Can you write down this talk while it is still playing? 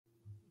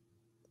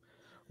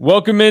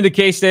Welcome into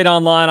K-State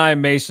Online. I'm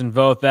Mason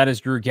Voth. That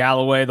is Drew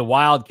Galloway. The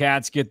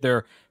Wildcats get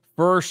their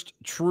first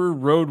true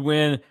road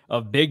win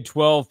of Big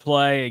 12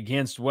 play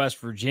against West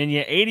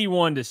Virginia,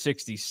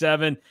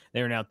 81-67. They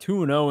are now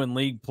 2-0 in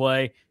league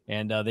play,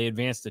 and they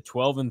advanced to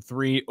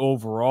 12-3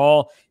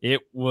 overall.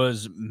 It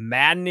was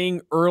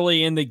maddening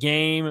early in the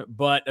game,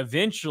 but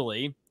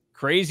eventually,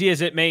 crazy as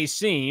it may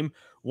seem,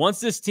 once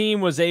this team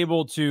was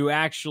able to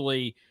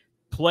actually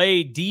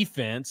play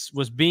defense,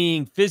 was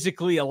being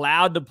physically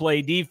allowed to play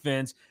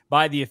defense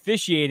by the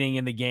officiating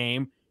in the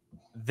game,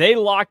 they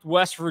locked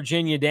West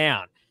Virginia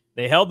down.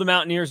 They held the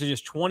Mountaineers to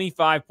just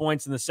 25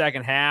 points in the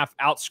second half,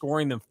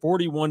 outscoring them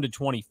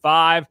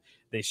 41-25.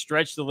 They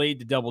stretched the lead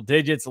to double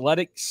digits, let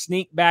it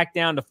sneak back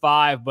down to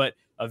 5, but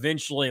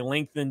eventually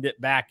lengthened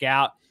it back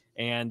out.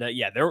 And,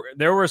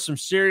 there were some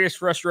serious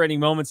frustrating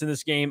moments in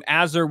this game,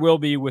 as there will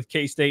be with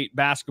K-State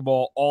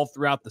basketball all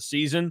throughout the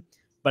season.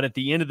 But at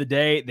the end of the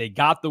day, they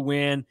got the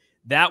win.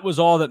 That was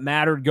all that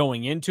mattered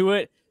going into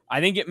it.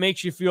 I think it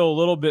makes you feel a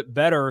little bit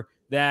better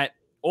that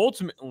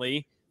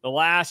ultimately the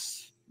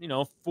last,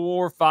 4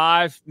 or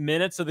 5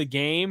 minutes of the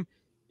game,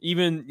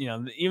 even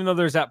though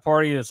there's that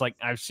party that's like,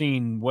 I've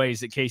seen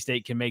ways that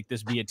K-State can make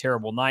this be a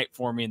terrible night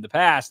for me in the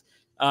past,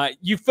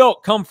 you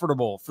felt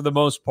comfortable for the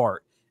most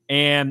part.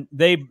 And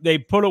they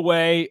put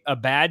away a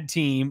bad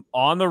team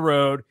on the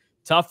road,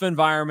 tough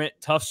environment,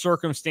 tough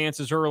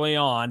circumstances early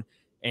on.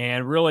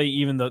 And really,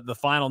 even the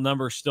final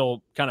numbers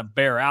still kind of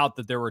bear out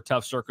that there were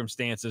tough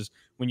circumstances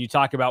when you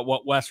talk about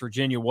what West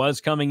Virginia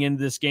was coming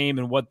into this game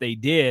and what they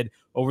did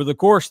over the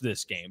course of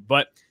this game.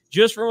 But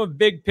just from a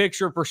big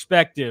picture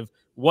perspective,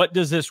 what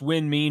does this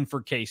win mean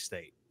for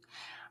K-State?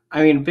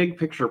 I mean, big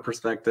picture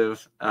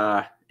perspective,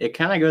 it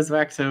kind of goes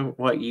back to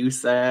what you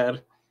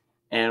said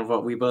and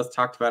what we both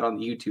talked about on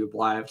the YouTube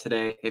Live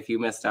today. If you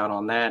missed out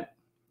on that,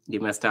 you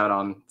missed out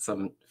on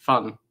some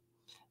fun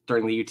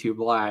during the YouTube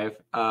Live.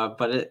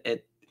 But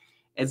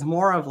it's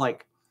more of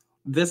like,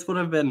 this would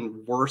have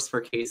been worse for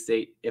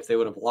K-State if they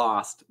would have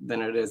lost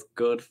than it is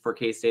good for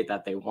K-State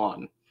that they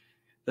won.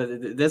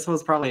 This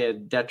was probably a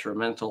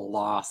detrimental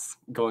loss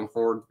going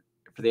forward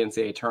for the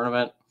NCAA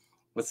tournament.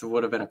 This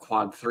would have been a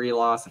quad 3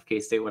 loss if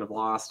K-State would have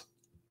lost.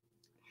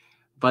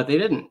 But they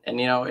didn't. And,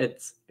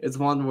 it's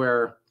one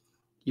where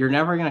you're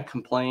never going to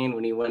complain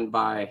when you win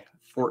by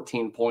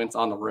 14 points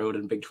on the road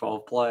in Big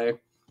 12 play.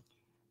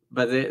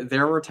 But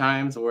there were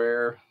times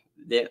where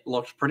it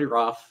looked pretty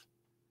rough.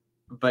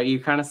 But you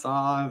kind of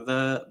saw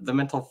the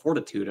mental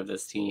fortitude of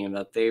this team,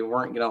 that they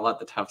weren't going to let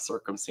the tough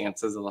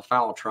circumstances of the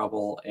foul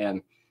trouble.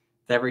 And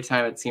every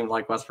time it seemed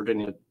like West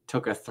Virginia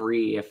took a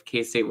 3, if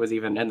K-State was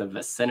even in the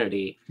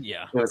vicinity,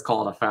 it was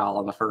called a foul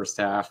in the first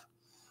half.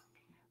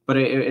 But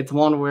it's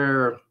one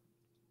where,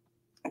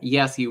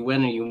 yes, you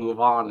win and you move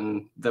on,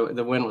 and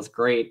the win was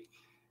great.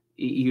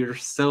 You're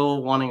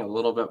still wanting a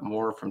little bit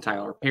more from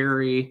Tyler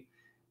Perry.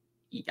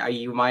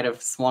 You might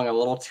have swung a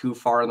little too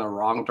far in the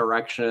wrong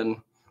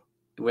direction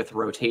with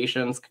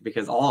rotations,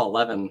 because all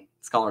 11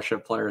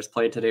 scholarship players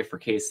played today for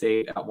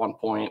K-State at one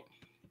point.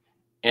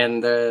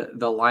 And the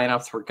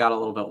lineups got a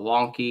little bit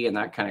wonky, and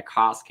that kind of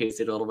cost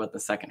K-State a little bit in the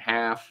second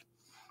half.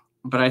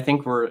 But I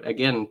think we're,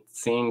 again,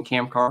 seeing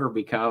Cam Carter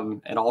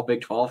become an all Big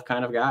 12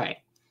 kind of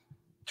guy.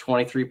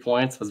 23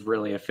 points, was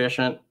really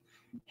efficient.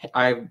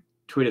 I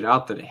tweeted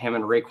out that him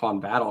and Raekwon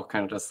Battle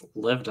kind of just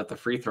lived at the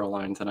free throw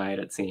line tonight,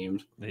 it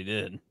seemed. They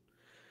did.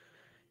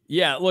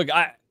 Yeah, look,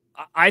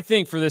 I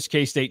think for this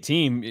K-State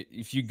team,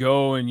 if you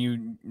go and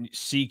you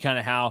see kind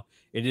of how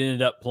it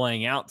ended up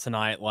playing out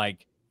tonight,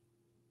 like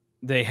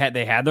they had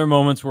their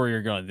moments where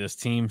you're going, this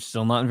team's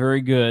still not very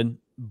good,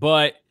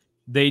 but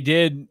they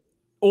did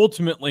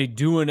ultimately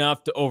do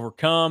enough to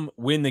overcome,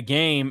 win the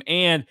game.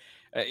 And,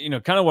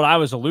 kind of what I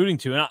was alluding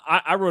to, and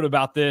I wrote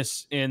about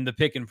this in the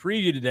pick and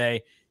preview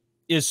today,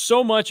 is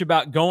so much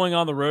about going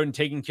on the road and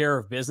taking care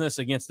of business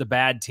against a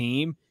bad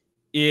team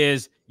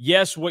is,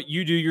 yes, what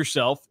you do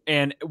yourself.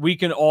 And we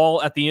can all,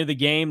 at the end of the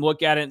game,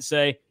 look at it and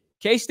say,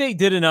 K-State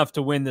did enough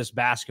to win this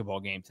basketball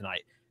game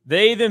tonight.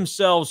 They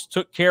themselves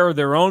took care of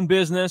their own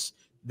business.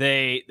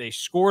 They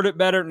scored it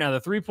better. Now, the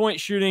three-point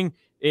shooting,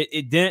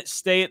 it didn't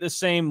stay at the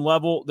same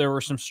level. There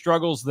were some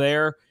struggles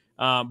there.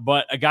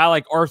 But a guy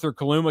like Arthur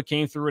Kaluma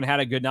came through and had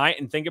a good night.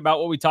 And think about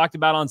what we talked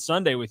about on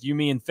Sunday with you,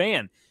 me, and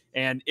Fan.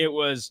 And it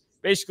was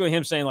basically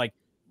him saying, like,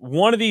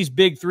 one of these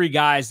big 3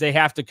 guys, they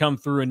have to come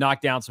through and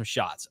knock down some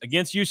shots.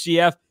 Against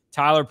UCF,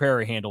 Tyler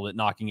Perry handled it,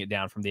 knocking it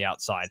down from the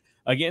outside.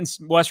 Against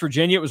West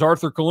Virginia, it was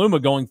Arthur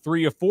Kaluma going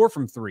 3 of 4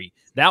 from 3.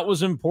 That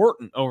was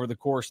important over the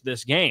course of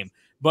this game.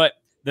 But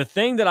the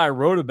thing that I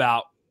wrote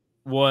about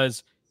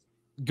was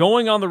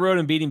going on the road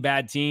and beating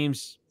bad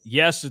teams.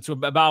 Yes, it's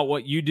about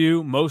what you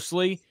do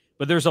mostly,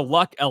 but there's a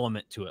luck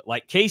element to it.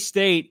 Like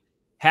K-State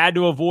had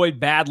to avoid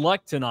bad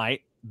luck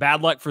tonight.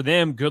 Bad luck for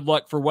them, good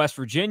luck for West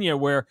Virginia,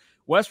 where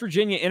West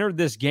Virginia entered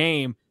this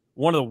game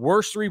one of the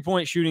worst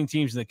three-point shooting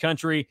teams in the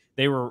country.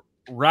 They were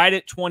right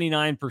at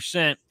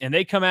 29%, and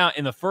they come out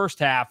in the first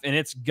half, and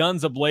it's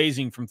guns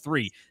a-blazing from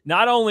 3.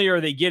 Not only are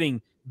they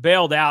getting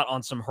bailed out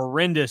on some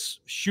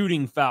horrendous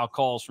shooting foul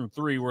calls from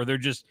 3 where they're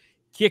just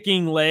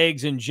kicking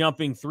legs and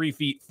jumping 3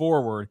 feet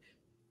forward.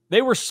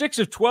 They were 6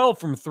 of 12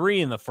 from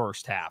 3 in the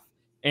first half,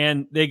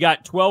 and they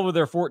got 12 of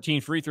their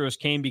 14 free throws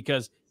came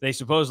because they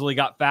supposedly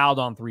got fouled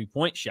on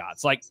 3-point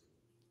shots. Like,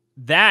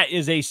 that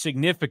is a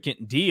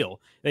significant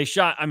deal. They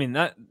shot, I mean,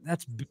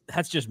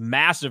 that's just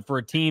massive for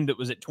a team that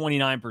was at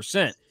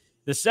 29%.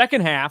 The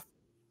second half,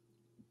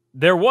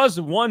 there was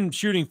one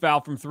shooting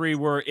foul from 3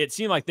 where it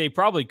seemed like they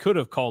probably could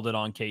have called it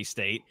on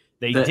K-State.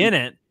 They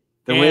didn't.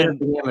 The way the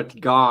game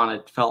had gone,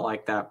 it felt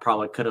like that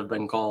probably could have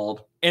been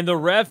called. And the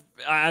ref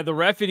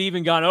had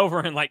even gone over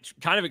and like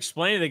kind of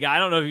explained to the guy. I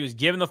don't know if he was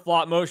giving the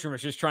flop motion or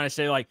was just trying to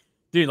say like,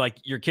 dude, like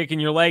you're kicking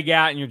your leg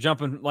out and you're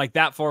jumping like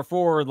that far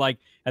forward. Like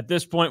at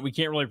this point, we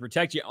can't really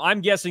protect you.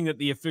 I'm guessing that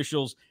the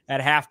officials at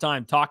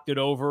halftime talked it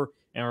over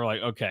and were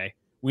like, okay,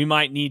 we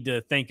might need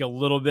to think a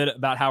little bit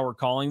about how we're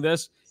calling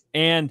this.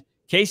 And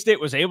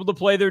K-State was able to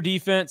play their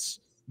defense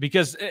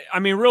because, I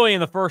mean, really in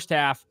the first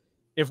half,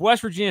 if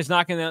West Virginia is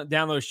knocking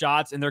down those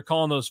shots and they're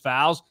calling those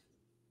fouls,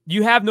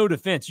 you have no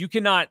defense. You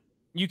cannot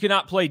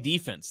play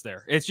defense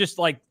there. It's just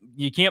like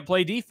you can't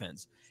play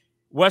defense.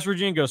 West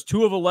Virginia goes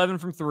 2 of 11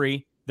 from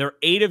 3. They're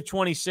 8 of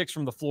 26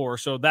 from the floor,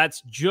 so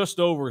that's just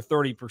over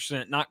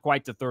 30%, not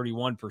quite to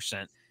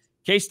 31%.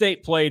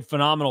 K-State played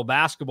phenomenal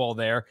basketball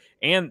there,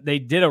 and they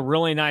did a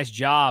really nice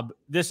job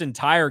this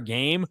entire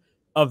game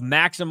of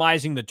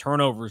maximizing the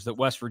turnovers that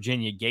West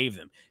Virginia gave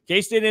them.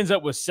 K-State ends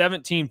up with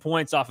 17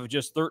 points off of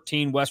just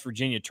 13 West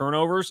Virginia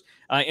turnovers.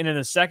 And in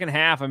the second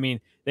half, I mean,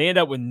 they end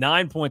up with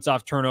 9 points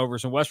off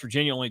turnovers, and West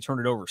Virginia only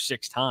turned it over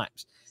 6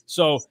 times.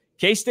 So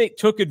K-State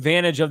took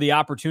advantage of the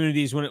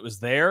opportunities when it was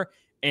there,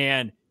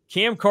 and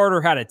Cam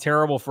Carter had a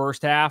terrible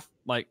first half.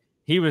 Like,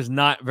 he was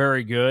not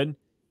very good.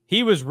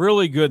 He was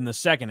really good in the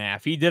second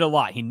half. He did a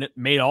lot. He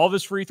made all of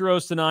his free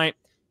throws tonight.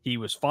 He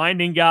was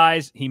finding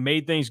guys. He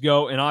made things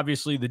go. And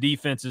obviously the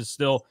defense is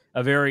still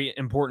a very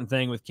important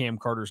thing with Cam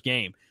Carter's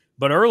game.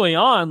 But early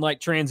on, like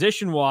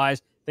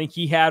transition-wise, I think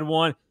he had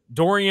one.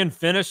 Dorian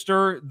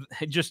Finister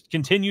just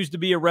continues to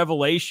be a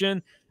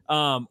revelation.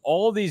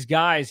 All of these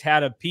guys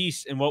had a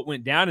piece in what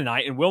went down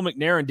tonight. And Will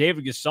McNair and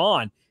David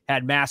Gasson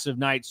had massive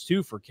nights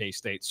too for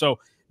K-State. So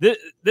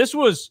this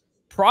was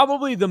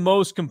probably the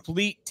most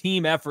complete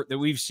team effort that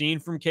we've seen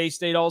from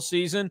K-State all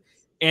season.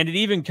 And it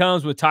even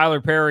comes with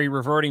Tyler Perry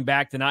reverting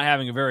back to not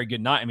having a very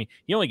good night. I mean,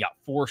 he only got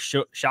 4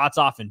 shots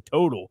off in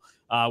total,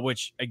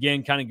 which,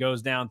 again, kind of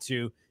goes down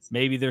to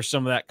maybe there's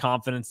some of that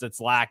confidence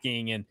that's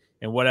lacking and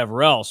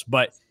whatever else.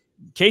 But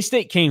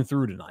K-State came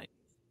through tonight.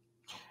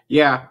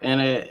 Yeah,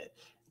 and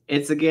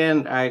it's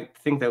again, I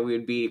think that we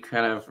would be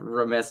kind of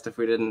remiss if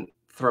we didn't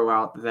throw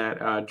out that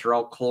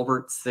Jarrell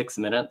Colbert's 6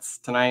 minutes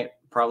tonight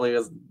probably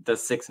was the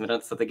 6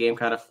 minutes that the game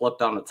kind of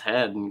flipped on its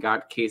head and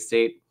got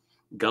K-State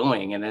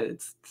going. And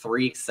it's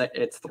 3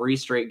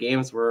 straight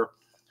games where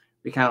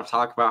we kind of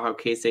talk about how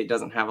K-State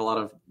doesn't have a lot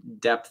of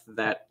depth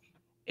that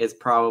is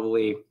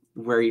probably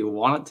where you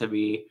want it to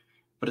be,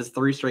 but it's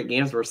 3 straight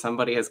games where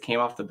somebody has came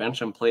off the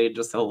bench and played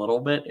just a little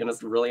bit and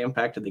it's really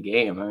impacted the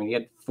game. I mean, he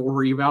had 4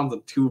 rebounds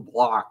and 2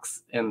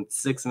 blocks in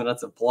 6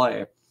 minutes of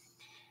play.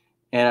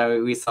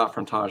 And we saw it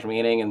from Taj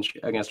Manning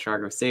against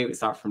Chicago State. We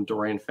saw it from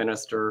Dorian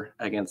Finister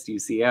against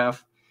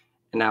UCF.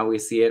 And now we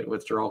see it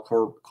with Jarrell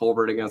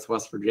Colbert against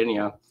West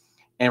Virginia.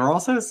 And we're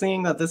also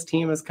seeing that this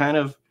team is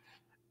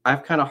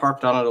I've kind of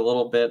harped on it a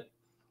little bit,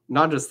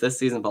 not just this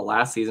season, but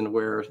last season,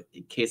 where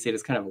K-State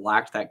has kind of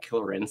lacked that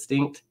killer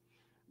instinct.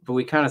 But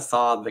we kind of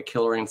saw the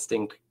killer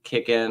instinct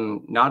kick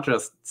in, not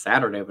just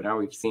Saturday, but now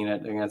we've seen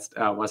it against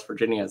West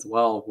Virginia as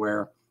well,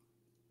 where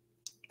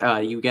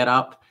you get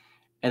up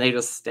and they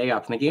just stay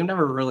up. And the game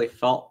never really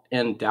felt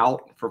in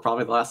doubt for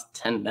probably the last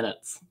 10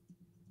 minutes.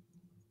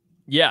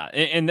 Yeah,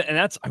 and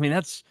that's, I mean,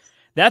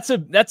 that's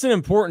an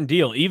important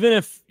deal. Even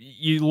if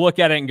you look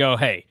at it and go,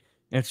 hey,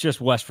 it's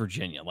just West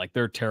Virginia, like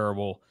they're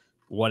terrible,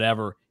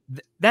 whatever.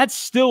 That's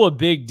still a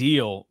big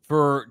deal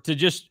to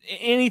just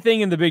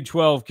anything in the Big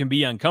 12 can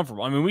be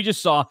uncomfortable. I mean, we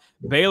just saw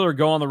Baylor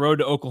go on the road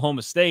to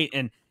Oklahoma State,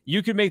 and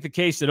you could make the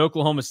case that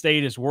Oklahoma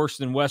State is worse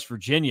than West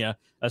Virginia,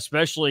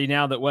 especially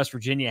now that West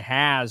Virginia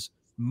has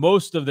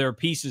most of their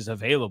pieces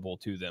available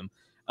to them.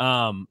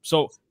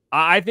 So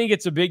I think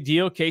it's a big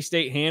deal.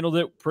 K-State handled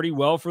it pretty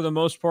well for the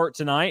most part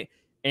tonight,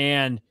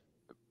 and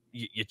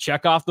you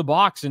check off the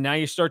box, and now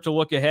you start to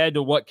look ahead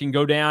to what can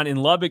go down in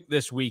Lubbock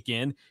this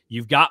weekend.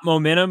 You've got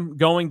momentum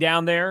going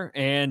down there,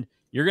 and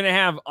you're going to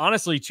have,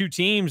 honestly, 2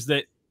 teams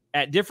that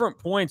at different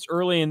points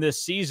early in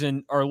this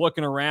season are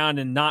looking around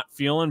and not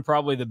feeling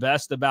probably the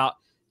best about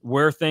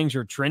where things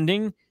are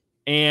trending.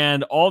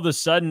 And all of a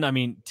sudden, I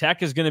mean,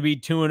 Tech is going to be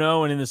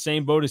 2-0 and in the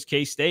same boat as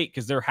K-State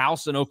because they're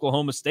housing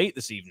Oklahoma State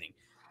this evening.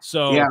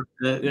 So yeah,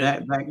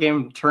 that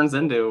game turns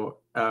into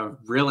a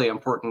really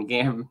important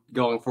game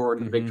going forward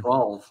in the Big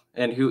 12.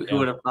 And who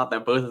would have thought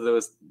that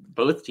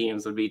both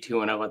teams would be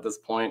 2-0 at this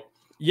point?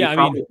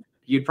 Yeah,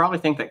 you'd probably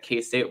think that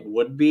K-State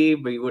would be,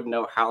 but you wouldn't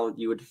know how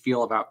you would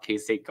feel about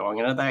K-State going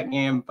into that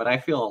game. But I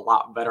feel a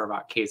lot better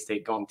about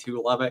K-State going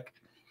to Lubbock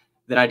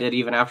than I did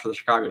even after the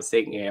Chicago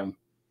State game.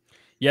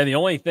 Yeah, the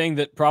only thing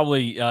that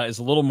probably is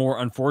a little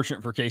more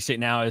unfortunate for K-State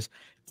now is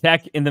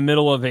Tech in the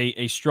middle of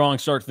a strong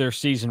start to their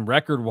season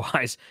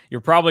record-wise,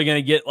 you're probably going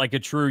to get like a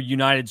true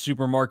United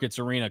Supermarkets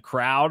Arena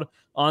crowd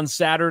on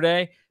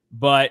Saturday.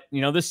 But,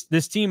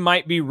 this team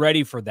might be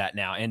ready for that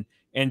now.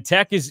 And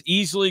Tech is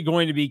easily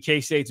going to be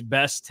K-State's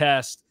best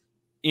test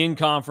in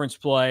conference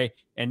play.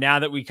 And now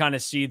that we kind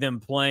of see them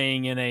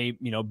playing in a,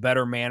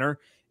 better manner,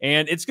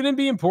 and it's going to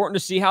be important to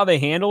see how they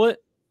handle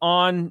it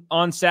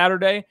on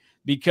Saturday,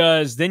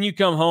 because then you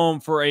come home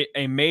for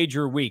a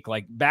major week,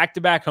 like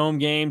back-to-back home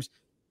games.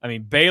 I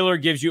mean, Baylor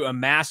gives you a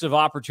massive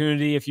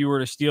opportunity if you were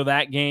to steal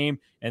that game,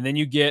 and then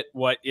you get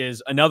what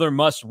is another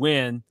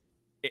must-win.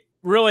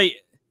 Really,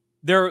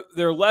 they're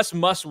less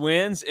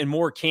must-wins and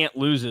more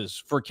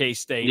can't-loses for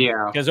K-State.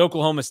 Yeah. Because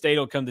Oklahoma State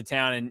will come to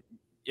town, and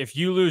if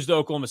you lose to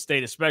Oklahoma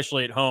State,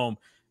 especially at home,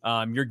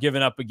 you're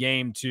giving up a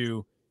game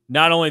to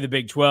not only the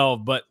Big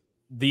 12, but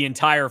the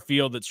entire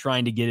field that's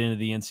trying to get into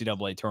the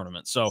NCAA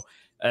tournament. So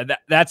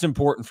that's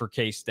important for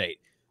K-State.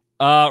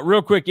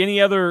 Real quick, any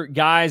other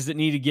guys that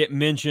need to get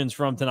mentions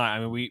from tonight? I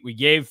mean, we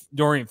gave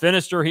Dorian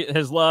Finister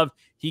his love.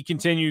 He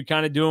continued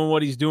kind of doing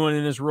what he's doing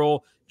in his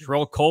role.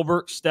 Jarrell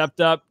Colbert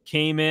stepped up,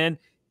 came in,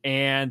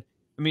 and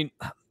I mean,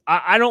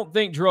 I don't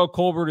think Jarrell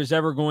Colbert is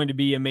ever going to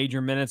be a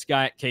major minutes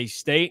guy at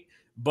K-State,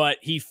 but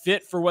he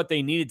fit for what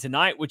they needed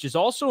tonight, which is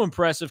also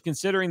impressive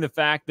considering the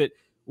fact that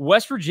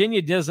West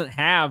Virginia doesn't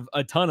have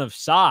a ton of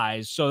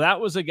size. So that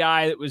was a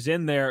guy that was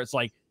in there. It's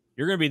like,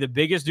 you're going to be the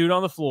biggest dude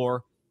on the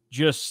floor.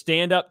 Just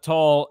stand up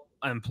tall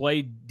and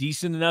play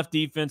decent enough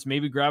defense,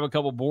 maybe grab a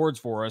couple boards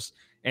for us.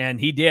 And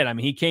he did. I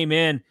mean, he came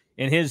in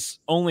his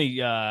only,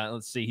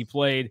 he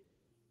played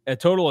a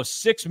total of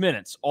 6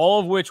 minutes, all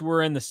of which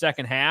were in the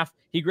second half.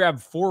 He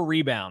grabbed 4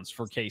 rebounds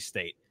for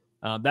K-State.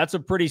 That's a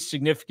pretty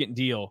significant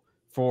deal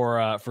for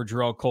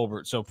Jarrell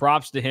Colbert. So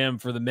props to him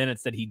for the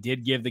minutes that he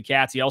did give the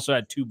Cats. He also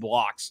had 2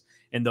 blocks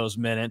in those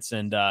minutes,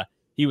 and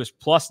he was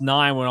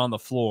 +9 when on the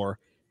floor.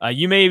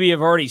 You maybe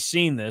have already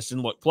seen this,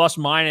 and look, plus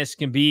minus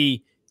can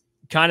be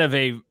kind of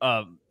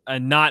a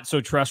not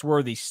so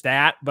trustworthy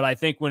stat, but I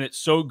think when it's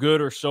so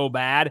good or so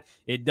bad,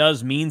 it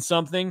does mean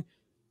something.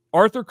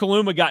 Arthur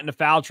Kaluma got into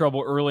foul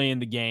trouble early in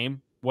the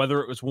game,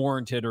 whether it was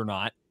warranted or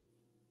not.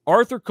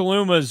 Arthur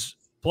Kaluma's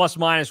plus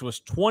minus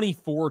was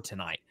 24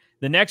 tonight.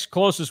 The next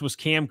closest was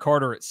Cam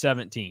Carter at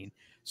 17.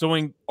 So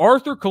when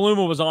Arthur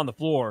Kaluma was on the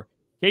floor,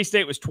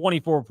 K-State was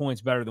 24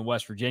 points better than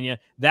West Virginia.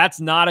 That's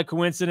not a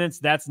coincidence.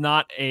 That's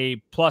not a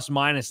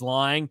plus-minus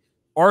lying.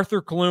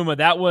 Arthur Kaluma,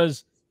 that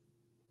was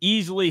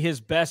easily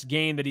his best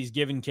game that he's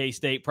given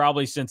K-State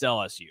probably since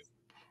LSU.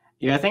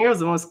 Yeah, I think it was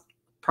the most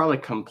probably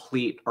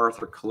complete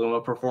Arthur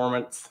Kaluma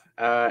performance.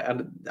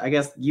 And I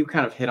guess you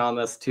kind of hit on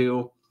this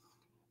too,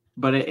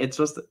 but it's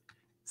just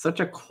such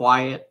a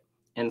quiet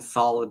and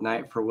solid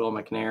night for Will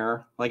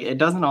McNair. Like, it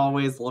doesn't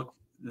always look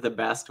the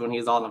best when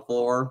he's on the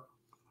floor,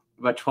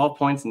 but 12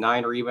 points,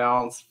 9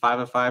 rebounds, 5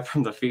 of 5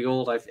 from the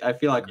field. I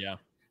feel like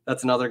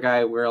that's another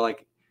guy where,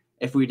 like,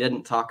 if we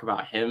didn't talk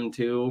about him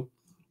too,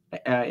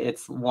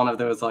 it's one of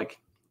those, like,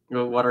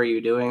 what are you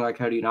doing? Like,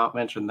 how do you not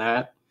mention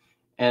that?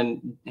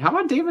 And how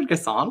about David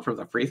Gasson from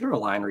the free throw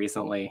line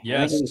recently?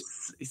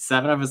 Yes.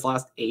 7 of his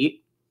last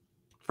 8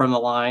 from the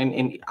line.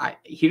 And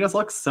he just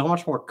looks so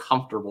much more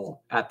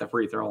comfortable at the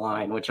free throw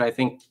line, which I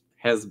think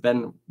has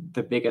been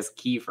the biggest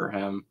key for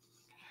him.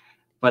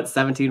 But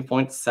 17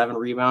 points, 7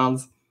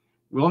 rebounds.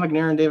 Will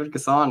McNair and David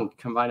Gasson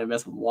combined to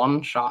miss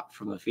 1 shot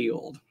from the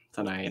field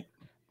tonight.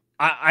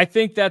 I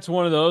think that's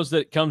one of those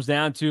that comes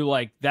down to,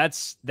 like,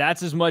 that's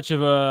as much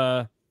of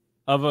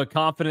a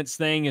confidence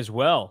thing as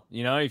well.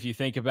 You know, if you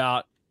think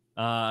about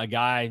a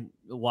guy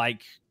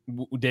like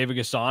David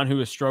Gasson, who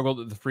has struggled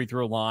at the free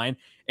throw line,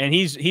 and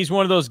he's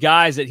one of those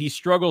guys that he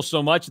struggles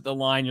so much at the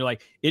line. You're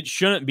like, it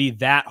shouldn't be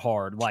that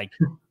hard. Like,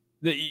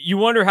 you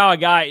wonder how a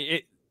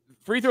guy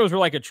free throws were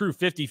like a true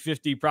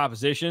 50-50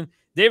 proposition.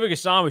 David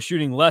Gasson was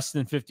shooting less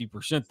than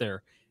 50%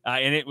 there,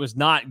 and it was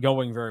not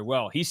going very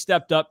well. He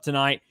stepped up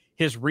tonight.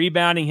 His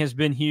rebounding has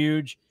been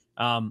huge.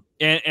 And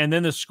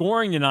then the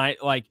scoring tonight,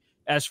 like,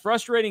 as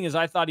frustrating as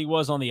I thought he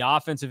was on the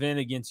offensive end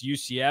against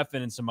UCF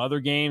and in some other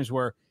games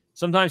where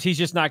sometimes he's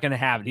just not going to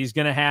have it. He's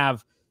going to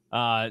have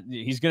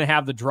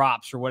the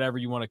drops or whatever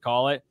you want to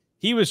call it.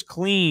 He was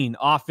clean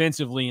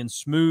offensively and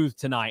smooth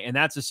tonight, and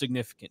that's a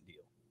significant deal.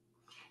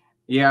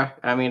 Yeah,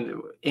 I mean,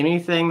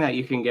 anything that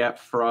you can get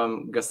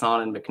from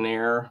Gasson and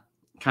McNair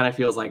kind of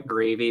feels like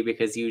gravy,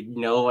 because you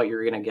know what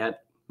you're going to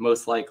get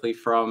most likely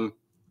from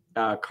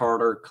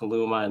Carter,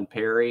 Kaluma, and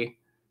Perry.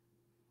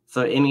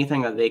 So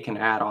anything that they can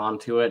add on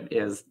to it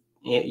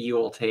you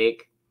will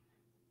take.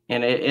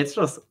 And it's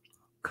just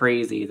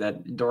crazy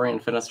that Dorian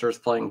Finister is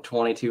playing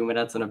 22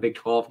 minutes in a Big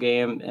 12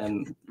 game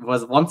and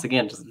was once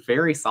again just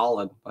very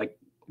solid. Like,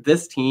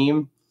 this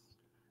team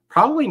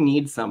probably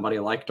needs somebody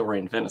like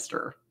Dorian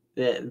Finister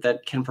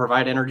that can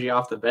provide energy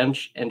off the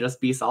bench and just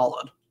be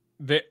solid.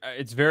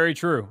 It's very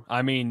true.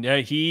 I mean,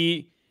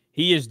 he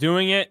is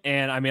doing it.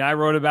 And I mean, I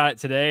wrote about it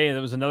today, and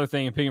there was another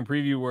thing in Pick and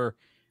Preview where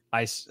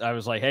I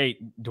was like, hey,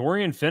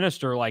 Dorian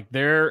Finister, like,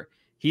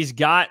 he's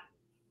got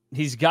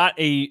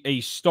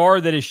a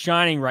star that is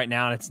shining right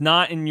now. And it's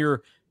not in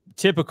your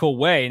typical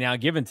way. Now,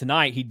 given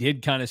tonight, he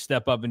did kind of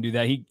step up and do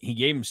that. He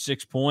gave him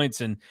 6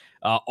 points, and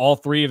all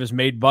 3 of his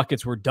made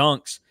buckets were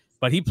dunks.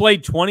 But he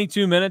played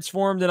 22 minutes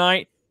for him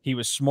tonight. He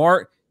was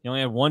smart. He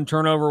only had 1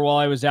 turnover while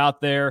I was out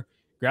there,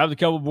 grabbed a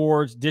couple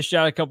boards, dished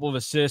out a couple of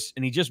assists,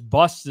 and he just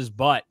busts his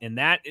butt. And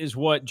that is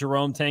what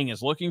Jerome Tang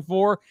is looking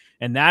for,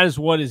 and that is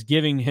what is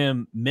giving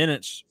him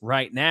minutes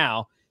right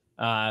now.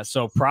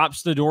 So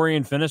props to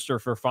Dorian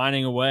Finister for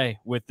finding a way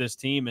with this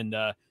team, and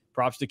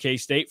props to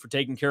K-State for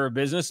taking care of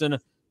business, and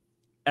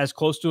as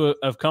close to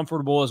as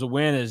comfortable as a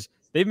win as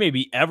they've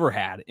maybe ever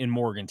had in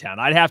Morgantown.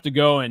 I'd have to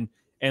go and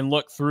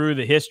look through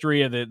the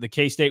history of the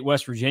K-State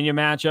West Virginia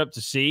matchup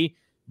to see.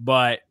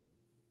 But,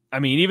 I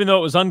mean, even though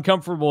it was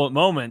uncomfortable at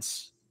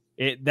moments,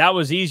 that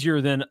was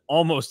easier than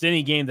almost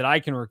any game that I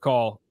can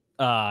recall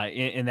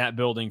in that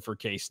building for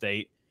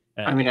K-State.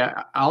 I mean,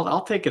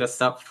 I'll take it a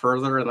step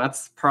further, and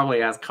that's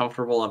probably as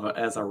comfortable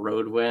as a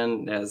road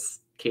win as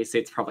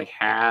K-State's probably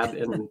had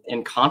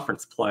in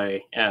conference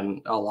play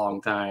in a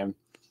long time.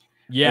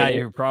 Yeah,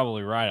 you're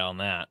probably right on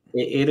that.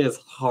 It is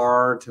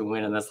hard to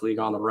win in this league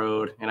on the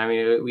road, and I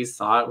mean, we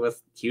saw it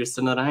with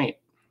Houston tonight.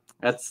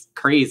 That's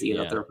crazy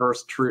that their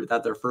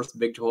first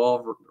Big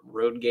 12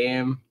 road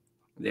game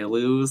they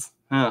lose.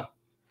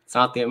 It's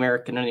not the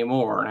American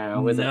anymore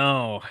now, is it?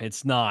 No,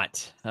 it's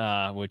not.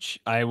 Which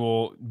I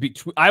will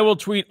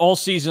tweet all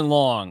season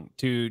long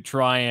to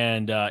try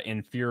and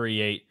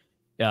infuriate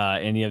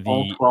any of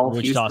the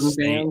Wichita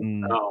State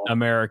and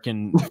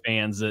American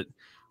fans that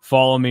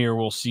follow me or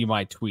will see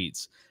my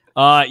tweets.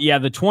 Yeah,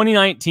 the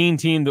 2019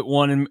 team that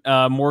won in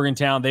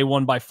Morgantown, they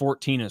won by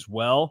 14 as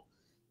well.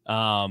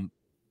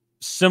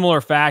 Similar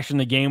fashion,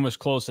 the game was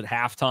close at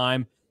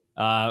halftime.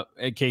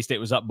 K-State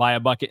was up by a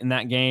bucket in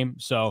that game.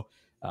 So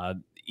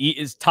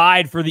is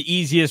tied for the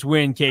easiest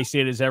win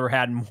K-State has ever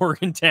had in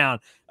Morgantown,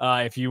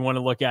 if you want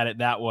to look at it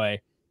that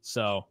way.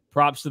 So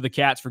props to the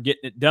Cats for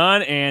getting it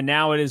done. And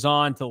now it is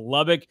on to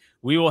Lubbock.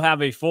 We will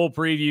have a full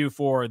preview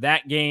for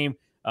that game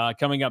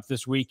coming up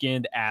this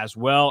weekend as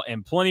well,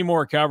 and plenty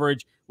more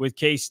coverage with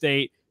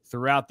K-State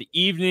throughout the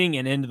evening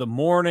and into the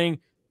morning.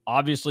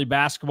 Obviously,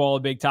 basketball, a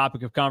big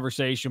topic of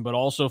conversation, but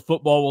also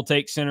football will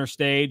take center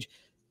stage.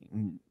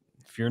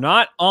 If you're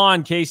not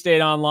on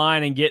K-State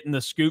Online and getting the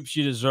scoops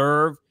you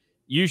deserve,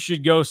 you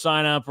should go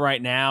sign up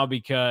right now,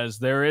 because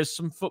there is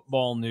some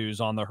football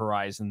news on the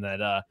horizon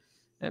that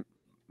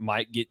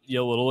might get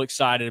you a little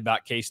excited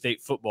about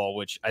K-State football,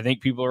 which I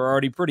think people are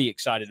already pretty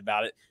excited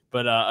about it,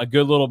 but a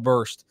good little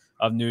burst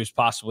of news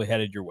possibly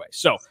headed your way.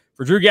 So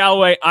for Drew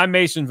Galloway, I'm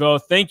Mason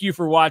Voth. Thank you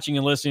for watching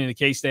and listening to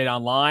K-State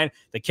Online.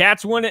 The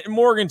Cats win it in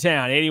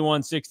Morgantown,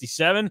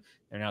 81-67.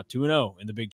 They're now 2-0 in the Big